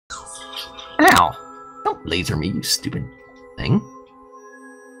Ow! Don't laser me, you stupid thing.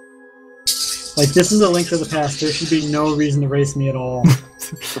 Like, this is a Link to the Past. There should be no reason to race me at all.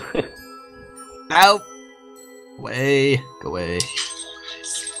 Ow! Away. Go away.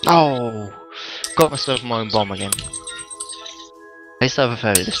 Oh! Got myself my own bomb again. I still have a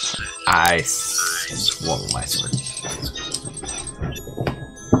fairy this time. I swung my sword.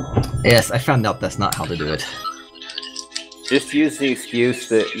 Yes, I found out that's not how to do it. Just use the excuse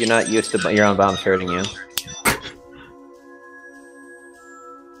that you're not used to your own bombs hurting you.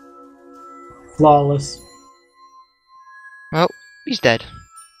 Flawless. Well, he's dead.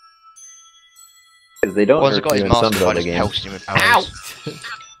 Because they don't Once I hurt got his you in some master, I Zelda just games. pelted him with Ow! arrows.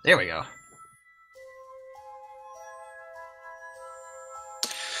 There we go.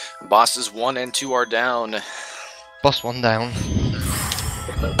 Bosses 1 and 2 are down. Boss 1 down.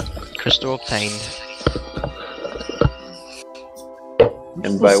 Crystal obtained.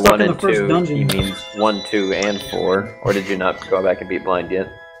 And Still by stuck 1 in the and first 2, dungeon. he means 1, 2, and 4. Or did you not go back and beat Blind yet?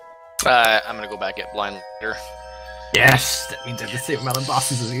 I'm gonna go back at blind later. Yes, that means I have the same amount of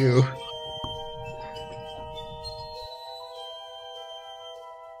bosses as you.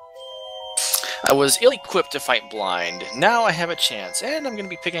 I was ill-equipped to fight blind. Now I have a chance, and I'm gonna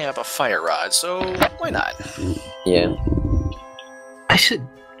be picking up a fire rod, so why not? Yeah. I should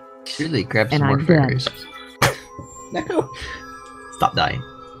really grab some And more I'm dead. fairies. No! Stop dying.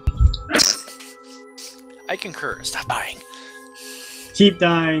 I concur. Stop dying. Keep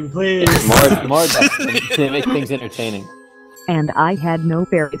dying, please. More to make things entertaining. And I had no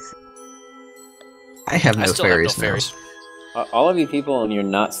fairies. I have no I still fairies have no fairies. All of you people, and you're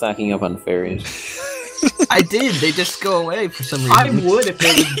not stocking up on fairies. now. I did, they just go away for some reason. I would if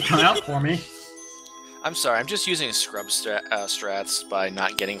they would come out for me. I'm sorry, I'm just using scrub strats by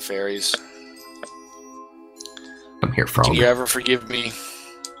not getting fairies. I'm here for all Can you that. ever forgive me?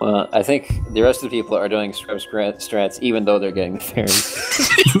 Well, I think the rest of the people are doing scrub strats, even though they're getting the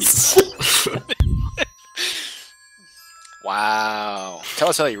fairies. Wow. Tell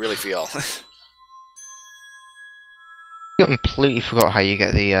us how you really feel. I completely forgot how you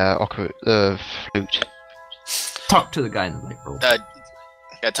get the flute. Talk to the guy in the light world.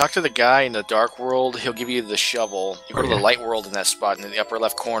 Yeah, talk to the guy in the dark world. He'll give you the shovel. You go to the yeah. light world in that spot, and in the upper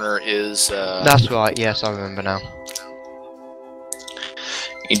left corner is... That's right, yes, I remember now.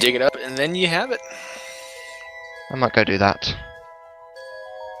 You dig it up, and then you have it. I might go do that.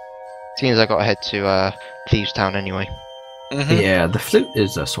 Seeing as I gotta head to Thieves Town anyway. Mm-hmm. Yeah, the flute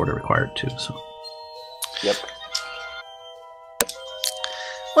is sort of required too, so... Yep.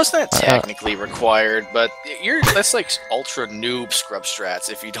 Well, it's not technically required, but that's like ultra noob scrub strats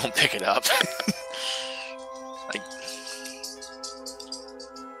if you don't pick it up. Like,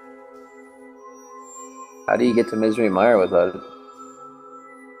 How do you get to Misery Mire without it?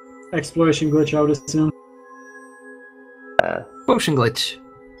 Exploration glitch, I would assume. Potion glitch.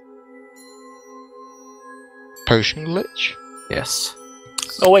 Potion glitch? Yes.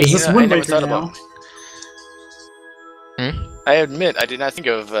 oh wait, Is this I Wind never Waker thought now? about. I admit, I did not think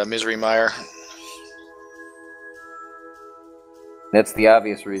of Misery Mire. That's the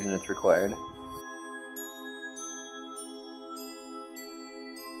obvious reason it's required.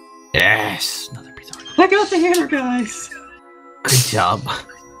 Yes! Another piece of art. I got the hammer, guys! Good job.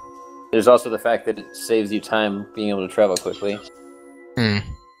 There's also the fact that it saves you time being able to travel quickly. Hmm.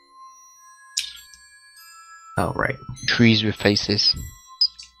 Oh, right. Trees with faces.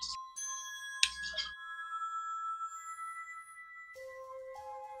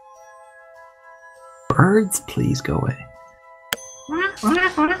 Birds, please go away.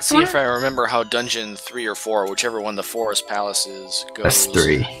 See if I remember how Dungeon 3 or 4, whichever one the Forest Palace is, goes. That's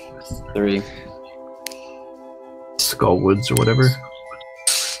 3. 3. Skullwoods or whatever.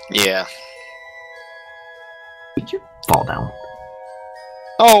 Yeah. Did you fall down?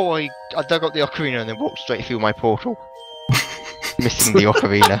 Oh, I dug up the ocarina and then walked straight through my portal. Missing the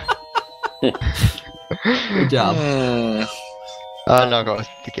ocarina. Good job. Hmm. Oh no, I gotta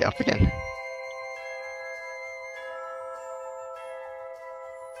pick it up again.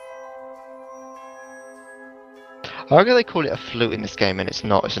 I reckon they call it a flute in this game and it's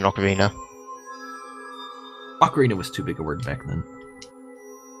not, it's an ocarina. Ocarina was too big a word back then.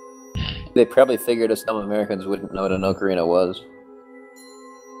 They probably figured us dumb Americans wouldn't know what an ocarina was.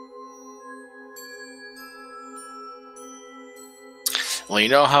 Well, you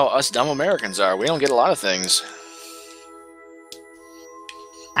know how us dumb Americans are. We don't get a lot of things.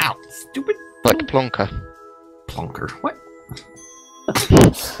 Ow! Stupid Like Plonker. plonker. What?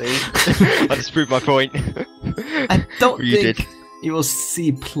 See? I just proved my point. I don't You think did. you will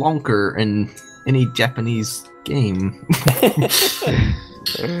see plonker in any Japanese game.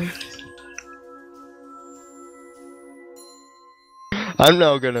 I'm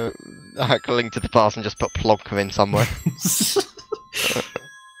now gonna cling to the past and just put Plonker in somewhere.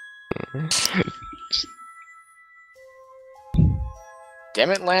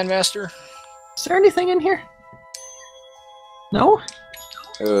 Damn it, Landmaster. Is there anything in here? No?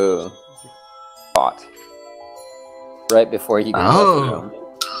 Ooh. Spot. Right before you can Oh.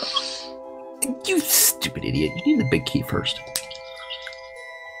 You stupid idiot. You need the big key first.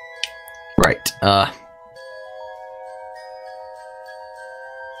 Right, I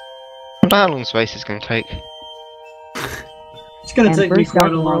wonder how long space is gonna take. It's gonna And take me first quite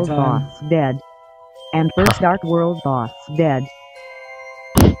Dark a long World time. boss dead. And first Dark World boss dead.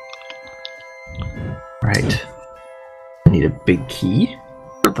 right. I need a big key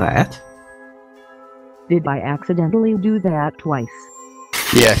for that. Did I accidentally do that twice?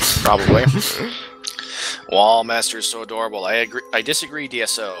 Yes. Probably. Wallmaster is so adorable. I agree. I disagree,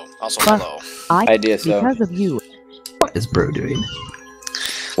 DSO. Also, But- hello. Hi, DSO. Because of you. What is bro doing?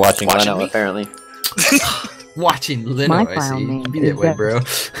 Watching Watching Leno, me? apparently. Watching Leno, My I file see. name Be that is way, that- bro.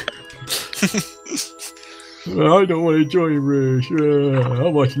 I don't want to join Rush.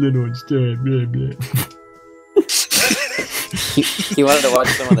 I'll watch Leno instead. Blah, blah. He wanted to watch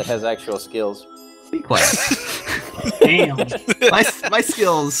someone that has actual skills. Be quiet. Damn. my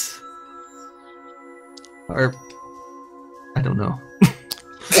skills are... I don't know.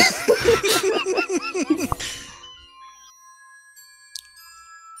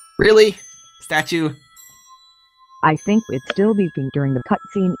 Really? Statue? I think it's still beeping during the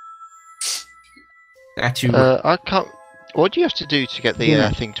cutscene. Statue? I can't. What do you have to do to get the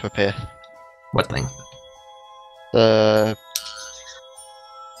Yeah. thing to appear? What thing? The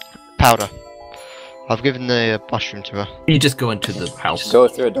powder. I've given the mushroom to her. You just go into the house. Go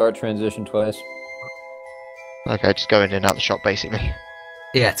through a door transition twice. Okay, just go in and out the shop basically.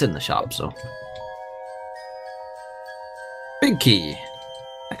 Yeah, it's in the shop, so. Big key.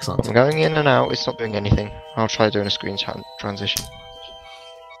 Excellent. I'm going in and out, it's not doing anything. I'll try doing a screen transition.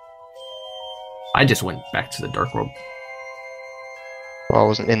 I just went back to the dark world. Well, I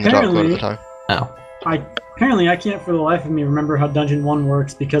wasn't in the dark world at the time. Oh. Apparently, I can't for the life of me remember how Dungeon 1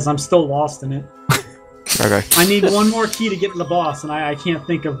 works because I'm still lost in it. Okay. I need one more key to get to the boss, and I can't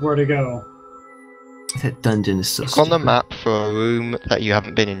think of where to go. That dungeon is so Look on the stupid. map for a room that you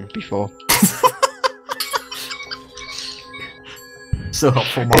haven't been in before. So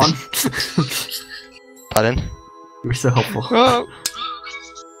helpful, Mon. Pardon? You're so helpful. Well,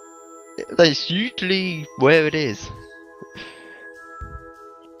 that's usually where it is.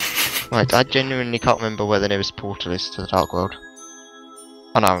 Right, I genuinely can't remember where the nearest portal is to the Dark World.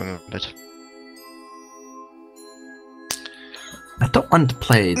 Oh no, I remembered. I don't want to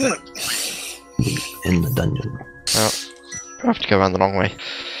play in the dungeon. Well, I have to go around the long way.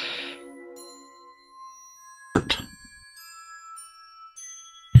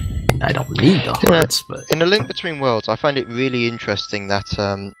 I don't need the hearts, but In A Link Between Worlds, I find it really interesting that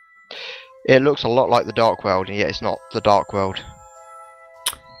it looks a lot like the Dark World, and yet it's not the Dark World.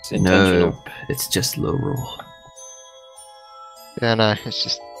 It's intentional. nope, it's just low roll. Yeah, no, it's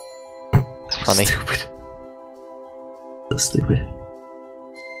just it's funny. Stupid. So stupid.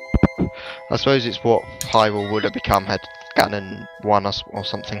 I suppose it's what Hyrule would have become had Ganon won us or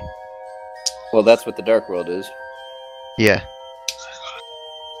something. Well, that's what the Dark World is. Yeah.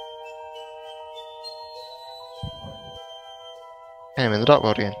 Anyway, the Dark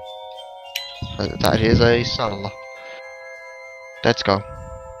World again. That is a Zelda. Let's go.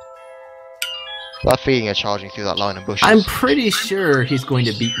 That feeling of charging through that line of bushes. I'm pretty sure he's going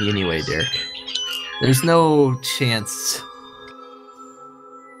to beat me anyway, Derek. There's no chance.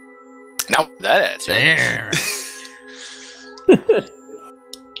 Now that answer. There.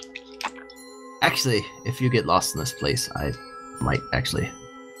 Actually, if you get lost in this place, I might actually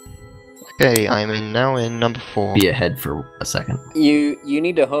Okay, I'm now in number 4. be ahead for a second. You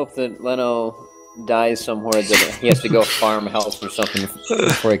need to hope that Leno dies somewhere that he has to go farm health or something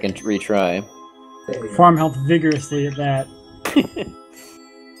before he can retry. Farm health vigorously at that.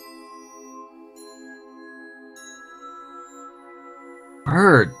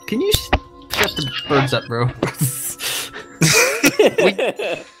 Bird, can you shut the birds up, bro?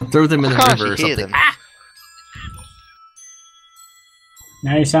 Throw them in I the can't river or actually hear something. them.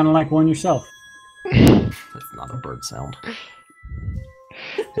 Now you're sounding like one yourself. That's not a bird sound.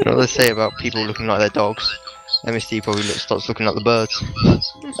 You know what they say about people looking like their dogs? MSD probably starts looking like the birds.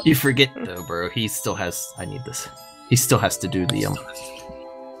 You forget though, bro. He still has. I need this. He still has to do the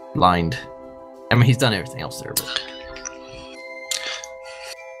blind. I mean, he's done everything else there, but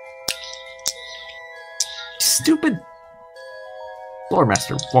stupid Lore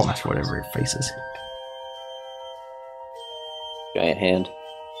Master, Wall Master, whatever your face is. Giant hand.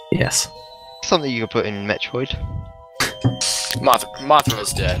 Yes. Something you could put in Metroid.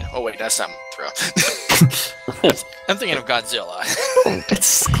 Mothra's dead. Oh wait, that's not Mothra. I'm thinking of Godzilla.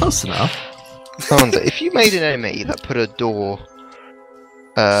 It's close enough. I wonder, if you made an enemy that put a door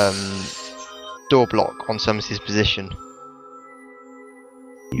block on Samus's position.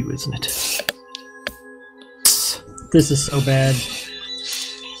 You, isn't it? This is so bad.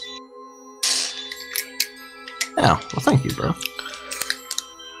 Oh, well, thank you, bro.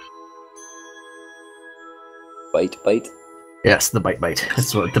 Bite, bite. Yes, the bite.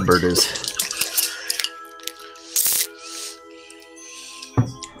 That's what the bird is.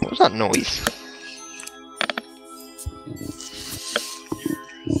 What was that noise?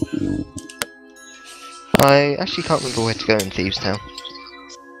 I actually can't remember where to go in Thieves Town.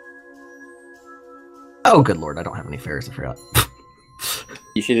 Oh, good lord, I don't have any fairs, I forgot.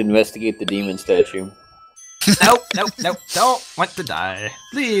 You should investigate the demon statue. Nope, don't want to die.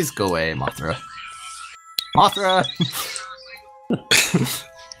 Please go away, Mothra. Mothra!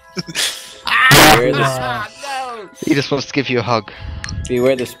 Beware No! He just wants to give you a hug.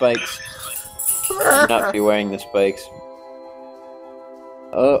 beware the spikes. Do not be wearing the spikes.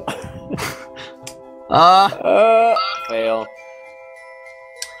 Oh. Fail.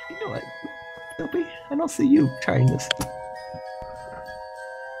 You know what, Dopey? I don't see you trying this.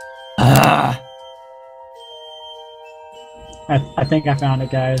 I think I found it,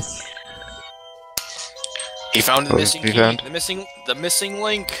 guys. He found the What missing have you key, found? the missing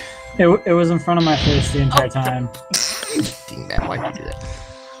link. It was in front of my face the entire time. Dang that, why'd you do that?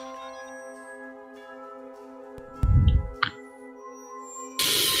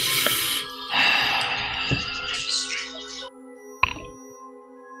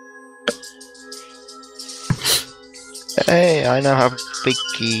 Hey, I now have a big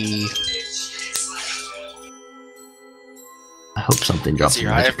key. I hope something drops See, in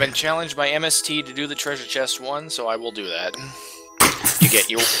I magic. have been challenged by MST to do the treasure chest one, so I will do that. You got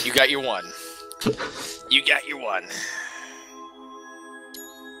your one. You got your one.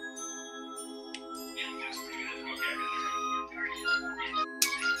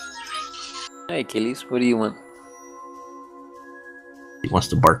 Hey, Achilles, what do you want? He wants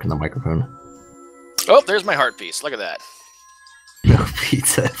to bark in the microphone. Oh, there's my heart piece. Look at that. No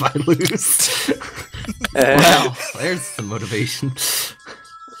pizza if I lose. Well, there's the motivation.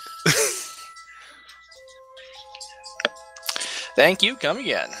 Thank you. Come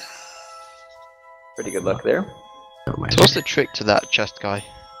again. Pretty good luck there. No So what's the trick to that chest guy?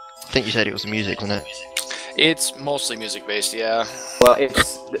 I think you said it was music, wasn't it? It's mostly music based, yeah. Well,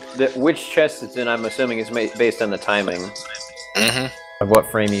 it's which chest it's in. I'm assuming is based on the timing Mm-hmm. of what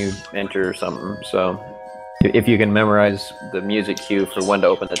frame you enter or something. So, if you can memorize the music cue for when to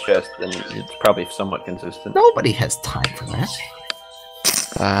open the chest, then it's probably somewhat consistent. Nobody has time for that.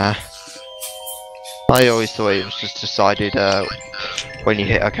 I always thought it was just decided when you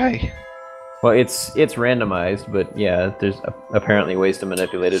hit OK. Well, it's randomized, but yeah, there's apparently ways to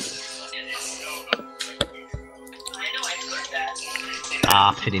manipulate it.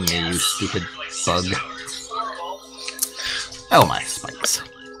 Stop hitting me, you stupid bug. Oh my spikes.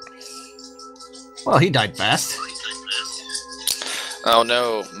 Well, he died fast. Oh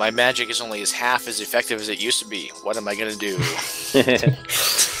no, my magic is only half as effective as it used to be. What am I gonna do?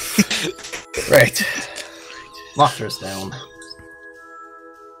 Right. Mothra's down.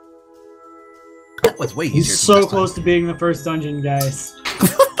 That was way easier. He's than so last time. close to being the first dungeon, guys.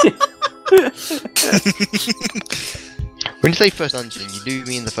 When you say first dungeon, you do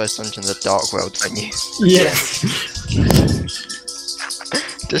mean the first dungeon of the Dark World, don't you? Yes.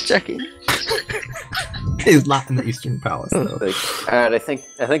 Just checking. He's not in the Eastern Palace, though. All right, I think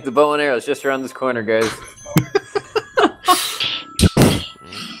the bow and arrow is just around this corner, guys.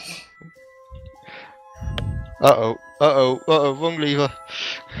 Wrong lever.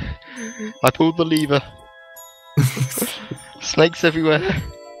 I pulled the lever. Snakes everywhere.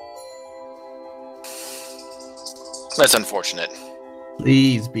 That's unfortunate.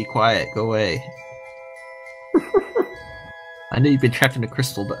 Please be quiet. Go away. I know you've been trapped in a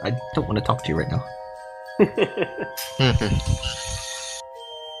crystal, but I don't want to talk to you right now.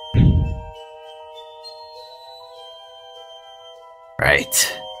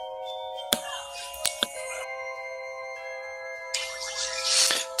 Right.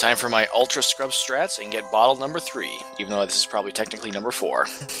 Time for my Ultra Scrub strats and get bottle number 3, even though this is probably technically number 4.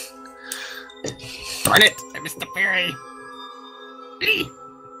 Darn it! I missed the fairy!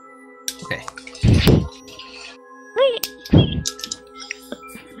 Okay.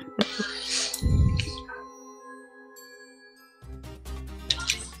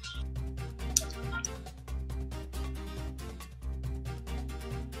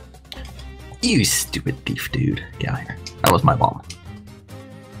 You stupid thief, dude. Get out of here. That was my bomb.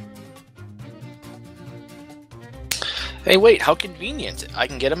 Hey, wait, how convenient. I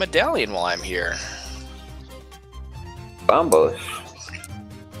can get a medallion while I'm here. Bombos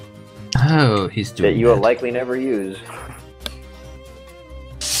Oh, he's doing that you will that. likely never use. I'm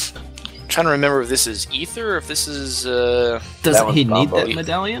trying to remember if this is Ether or if this is, Doesn't one's he need Bombo. that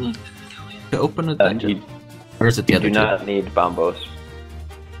medallion to open a dungeon? You, Or is it the you other do two? not need bombos.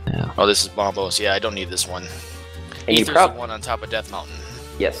 Yeah. Oh, this is Bombos. Yeah, I don't need this one. And you Ether's prob- the one on top of Death Mountain.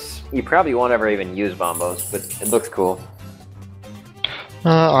 Yes, you probably won't ever even use bombos, but it looks cool.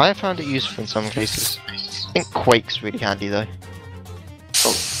 I have found it useful in some cases. I think Quake's really handy though.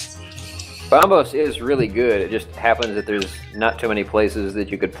 Bombos is really good. It just happens that there's not too many places that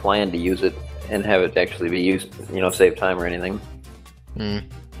you could plan to use it and have it actually be used, save time or anything. Hmm.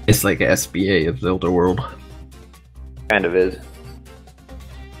 It's like a SBA of Zelda World. Kind of is.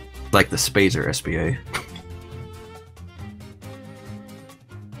 Like the Spazer SBA.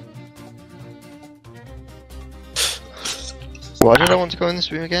 Why did I want to go in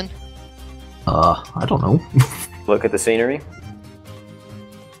this room again? I don't know. Look at the scenery.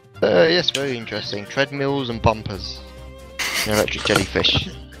 Yes, very interesting. Treadmills and bumpers. And electric jellyfish.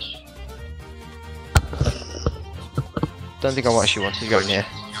 Don't think I actually want to go in here.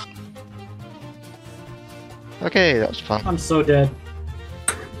 Okay, that was fun. I'm so dead.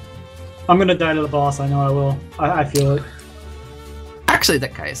 I'm gonna die to the boss. I know I will. I feel it. Actually,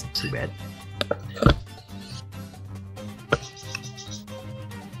 that guy isn't too bad.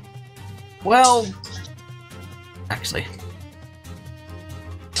 Well, actually,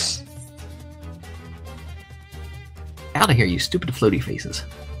 out of here, you stupid floaty faces.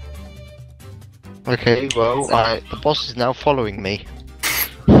 Okay, well, the boss is now following me.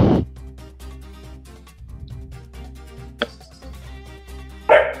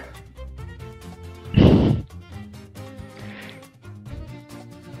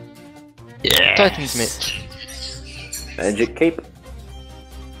 Yeah. Titan's Mitt. Magic cape.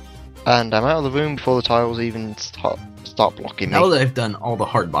 And I'm out of the room before the tiles even start blocking me. Now that I've done all the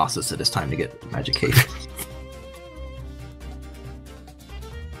hard bosses, it is time to get Magic Cave.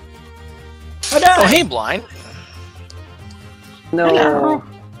 Oh, hey, Blind. No. Hello.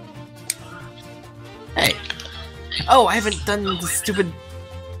 Hey. Oh, I haven't done the stupid.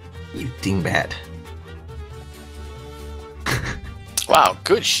 You dingbat. Wow,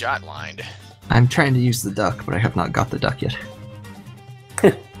 good shot, Blind. I'm trying to use the duck, but I have not got the duck yet.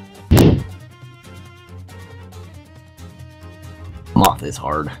 Moth is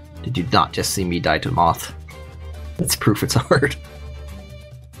hard. Did you not just see me die to Moth? That's proof it's hard.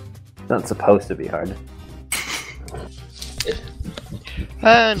 It's not supposed to be hard.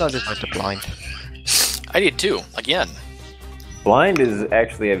 And I decided to blind. I did too, again. Blind is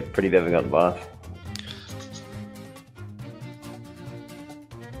actually a pretty difficult boss.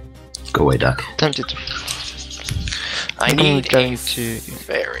 Go away, duck. Tempted to. I I'm need going a to.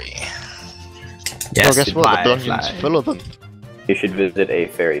 fairy. Well, guess what? goodbye, The dungeon's fly. full of them. You should visit a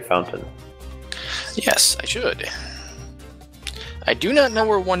fairy fountain. Yes, I should. I do not know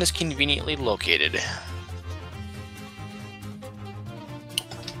where one is conveniently located.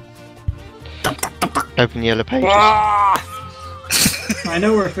 Open yellow pages. I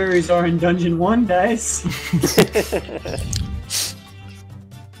know where fairies are in Dungeon 1, guys.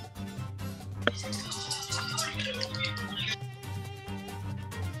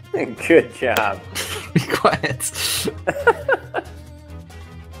 Good job. Be quiet.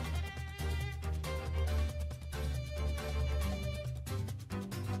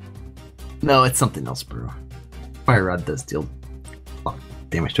 No, it's something else, bro. Fire Rod does deal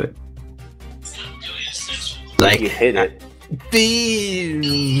damage to it. Like You hit it.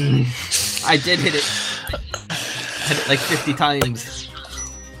 I did hit it. Hit it like 50 times.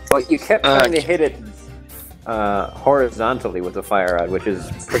 Well, you kept trying to hit it horizontally with the fire rod, which is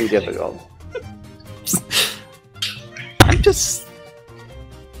pretty difficult. I'm just.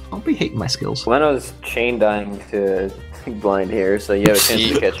 I'll be hating my skills. Leno's chain dying to blind here, so you have a chance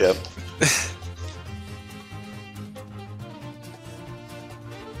to catch up.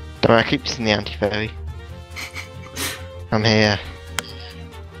 Don't worry, I keep using the anti-fairy. I'm here.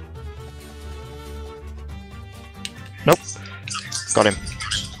 Nope. Got him.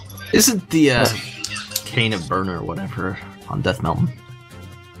 Isn't the Cane of Burner or whatever on Death Mountain?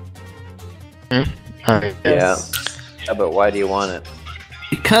 Oh, Yeah. But why do you want it?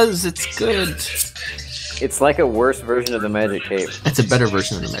 Because it's good. It's like a worse version of the magic cape. It's a better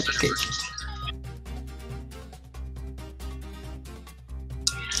version of the Magic Cape.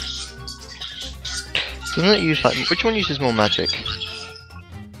 Doesn't it use like which one uses more magic?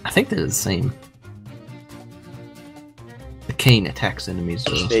 I think they're the same. The cane attacks enemies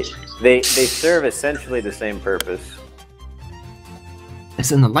though. They serve essentially the same purpose.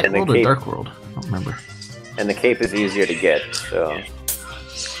 It's in the light And the world or cape- dark world? I don't remember. And the cape is easier to get, so...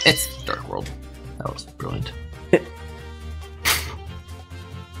 It's dark world. That was brilliant.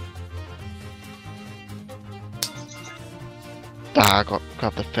 Ah, I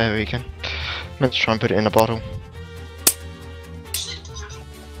got the fairy again. Meant to try and put it in a bottle.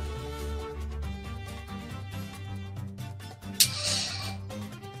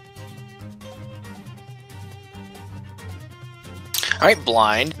 All right,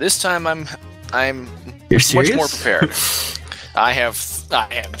 blind. This time I'm You're much serious? more prepared. I am.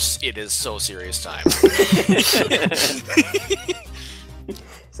 It is so serious time. It's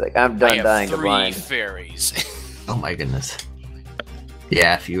like, I'm I done have dying to 3 blind. fairies. Oh my goodness.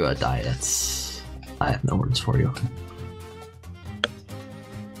 Yeah, if you die, that's... I have no words for you.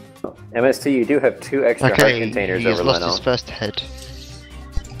 MST, you do have 2 extra heart Okay, containers he's over lost Leno. his first head.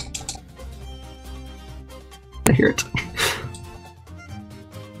 I hear it.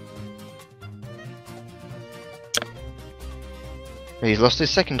 He's lost his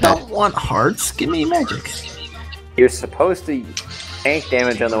second head. Don't want hearts, give me magic. You're supposed to tank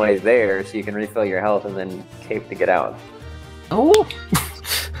damage on the way there so you can refill your health and then cape to get out. Oh!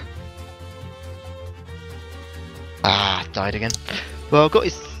 Ah, died again. Well, got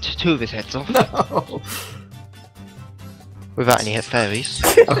his 2 of his heads off No! without any fairies.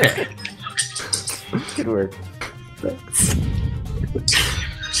 Okay. Good work.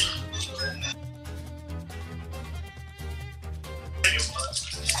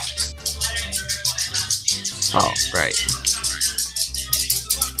 Oh, right.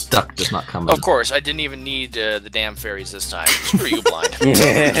 Duck does not come in. Of course, I didn't even need the damn fairies this time. Screw you, blind. Like,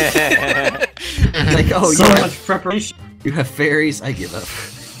 oh, so you much have, preparation. you have fairies? I give up.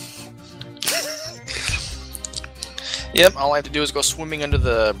 Yep, all I have to do is go swimming under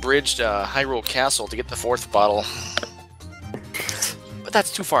the bridge to Hyrule Castle to get the 4th bottle. But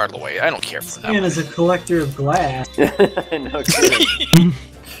that's too far out of the way. I don't care for that. Man is a collector of glass. No kidding.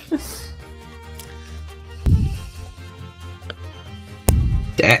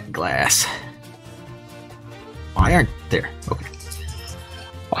 That glass. Why aren't there? Okay.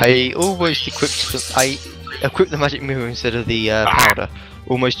 I almost equipped the magic mirror instead of the powder.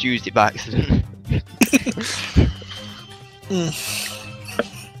 Almost used it by accident.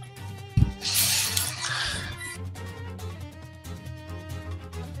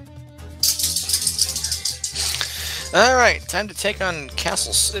 Alright, time to take on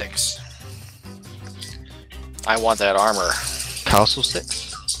Castle 6. I want that armor. Castle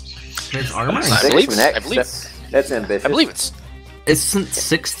 6? There's armor? in I six? believe- Six next. I believe- That's ambitious. I believe it's... Isn't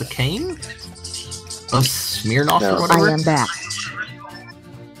 6 the cane? Of Smirnoff No. or whatever? I am back. So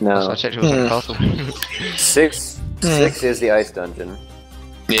I No. checked it was a castle. 6 is the ice dungeon.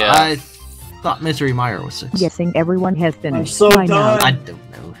 Yeah. I thought Misery Mire was 6. Guessing everyone has I'm finished so by now. done. I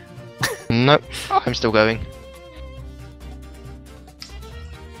don't know. Nope, I'm still going.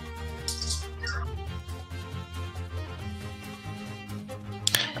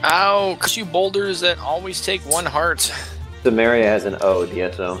 Ow, cause you boulders that always take 1 heart. Samaria has an O,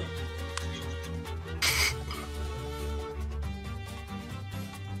 DSO.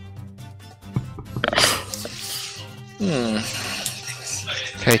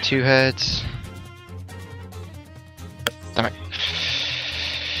 Okay, 2 heads. Damn it.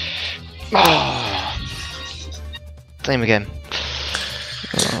 Oh. Same again.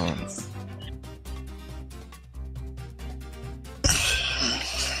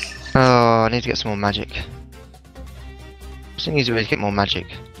 Oh, I need to get some more magic. I think easy way to get more magic.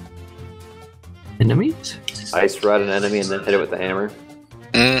 Enemies? Ice rod an enemy and then hit it with the hammer.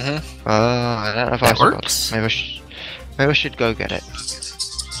 Mm-hmm. I don't know if That I works. Maybe I should go get it.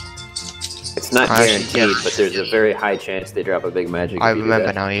 It's not I actually- guaranteed, yeah. but there's a very high chance they drop a big magic. I if you do remember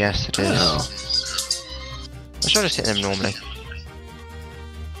that. now, yes, it is. Oh. I should just hit them normally.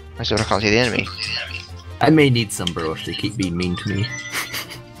 I still can't see the enemy. I may need some bro if they keep being mean to me.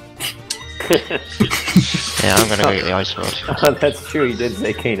 Yeah, I'm gonna go get the ice rod. Oh, that's true. He did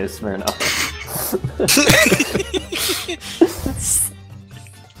say Canis Smirnoff.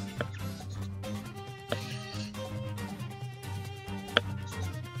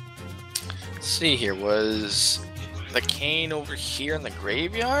 Let's see here, was the cane over here in the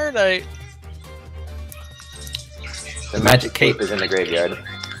graveyard? I... The magic cape. is in the graveyard.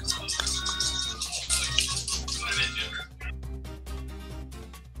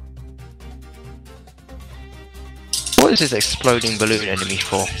 What is this exploding balloon enemy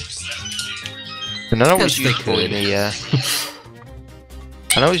for? And I know what Because it's used they for in could. the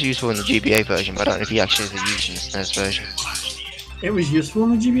I know it was useful in the GBA version, but I don't know if you actually ever used it in the SNES version. It was useful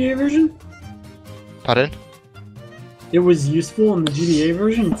in the GBA version? Pardon? It was useful in the GBA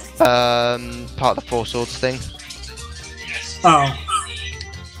version? Part of the Four Swords thing. Oh.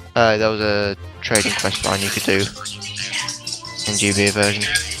 There was a trading quest line you could do in GBA version.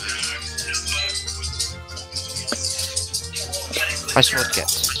 I sword get.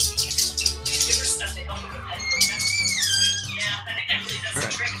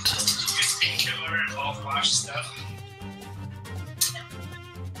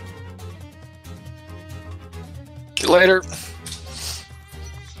 See you later.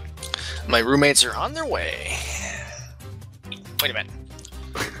 My roommates are on their way. Wait a minute.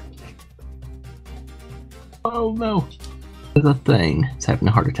 Oh no. There's a thing. It's having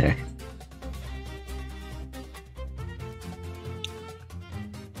a heart attack.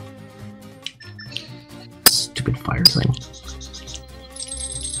 Stupid fire thing.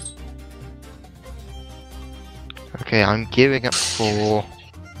 Okay, I'm gearing up for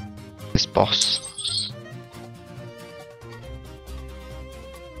this boss.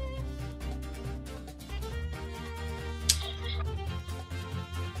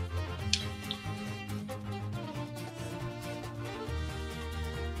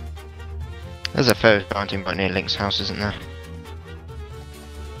 There's a fairy fountain by near Link's house, isn't there?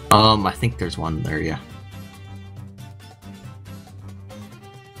 I think there's one there, yeah.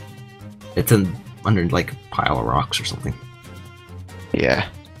 It's under like a pile of rocks or something. Yeah.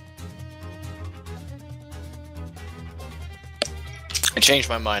 I changed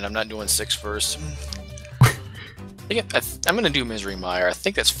my mind. I'm not doing 6 first. I'm gonna do Misery Mire. I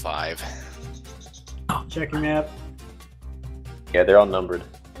think that's 5. Check your map. Yeah, they're all numbered.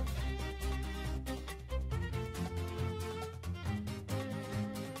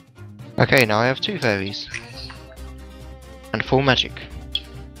 Okay, now I have 2 fairies. And full magic.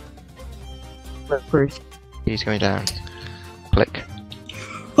 First, He's going down. Click.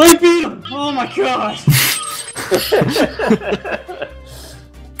 I beat him! Oh my god!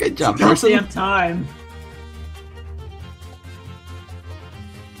 Good job, person. Goddamn time.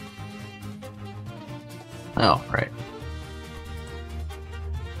 Oh, right.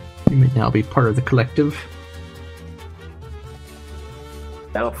 You may now be part of the collective.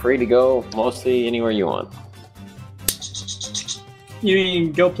 Now free to go mostly anywhere you want. You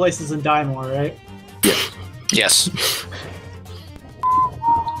mean go places and die more, right? Yes.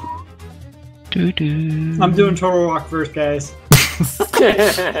 I'm doing Total Rock first, guys.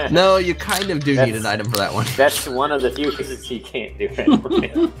 No, you kind of do need an item for that one. That's one of the few cases you can't do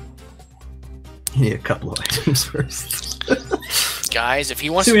right. You need a couple of items first. Guys, if he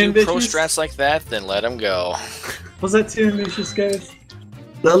wants Too to do pro ambitious? strats like that, then let him go. Was that too ambitious, guys?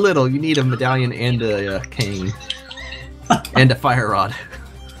 A little. You need a medallion and a cane. And a fire rod.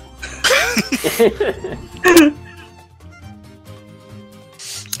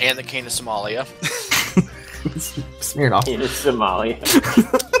 And the Cane of Somalia. Smeared off. In Somalia.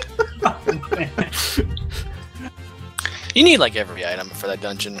 You need like every item for that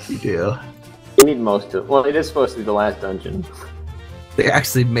dungeon. You do. You need most of. Well, it is supposed to be the last dungeon. They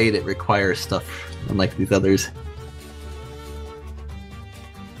actually made it require stuff, unlike these others.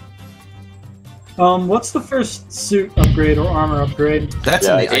 What's the first suit upgrade or armor upgrade? That's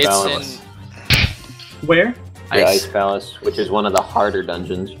Yeah, in the it's ice It's Palace. in. Where? The Ice Palace, which is one of the harder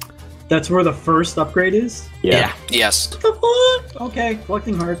dungeons. That's where the first upgrade is? Yeah. Yes. What the fuck? Okay,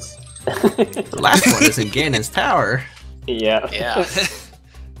 collecting hearts. The last one is in Ganon's Tower. Yeah. Yeah.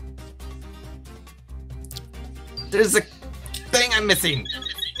 There's a thing I'm missing.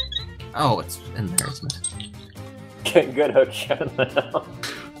 Oh, it's in there, isn't it? Good hook shot now.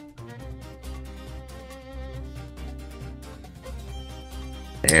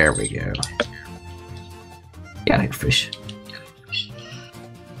 There we go. Got it, fish.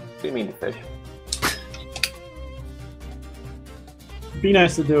 What do you mean to fish? Be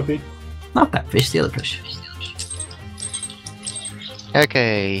nice to Dopey. Not that fish, the other fish.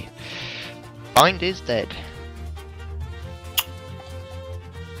 Okay. Bind is dead.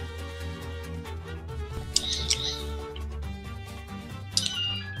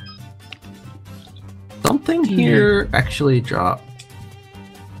 Something here actually drop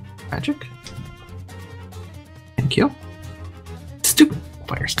magic. Thank you. Stupid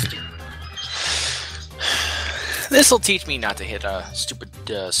fire stick. This'll teach me not to hit a stupid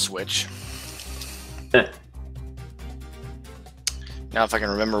switch. Now, if I can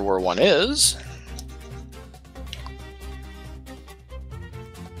remember where one is.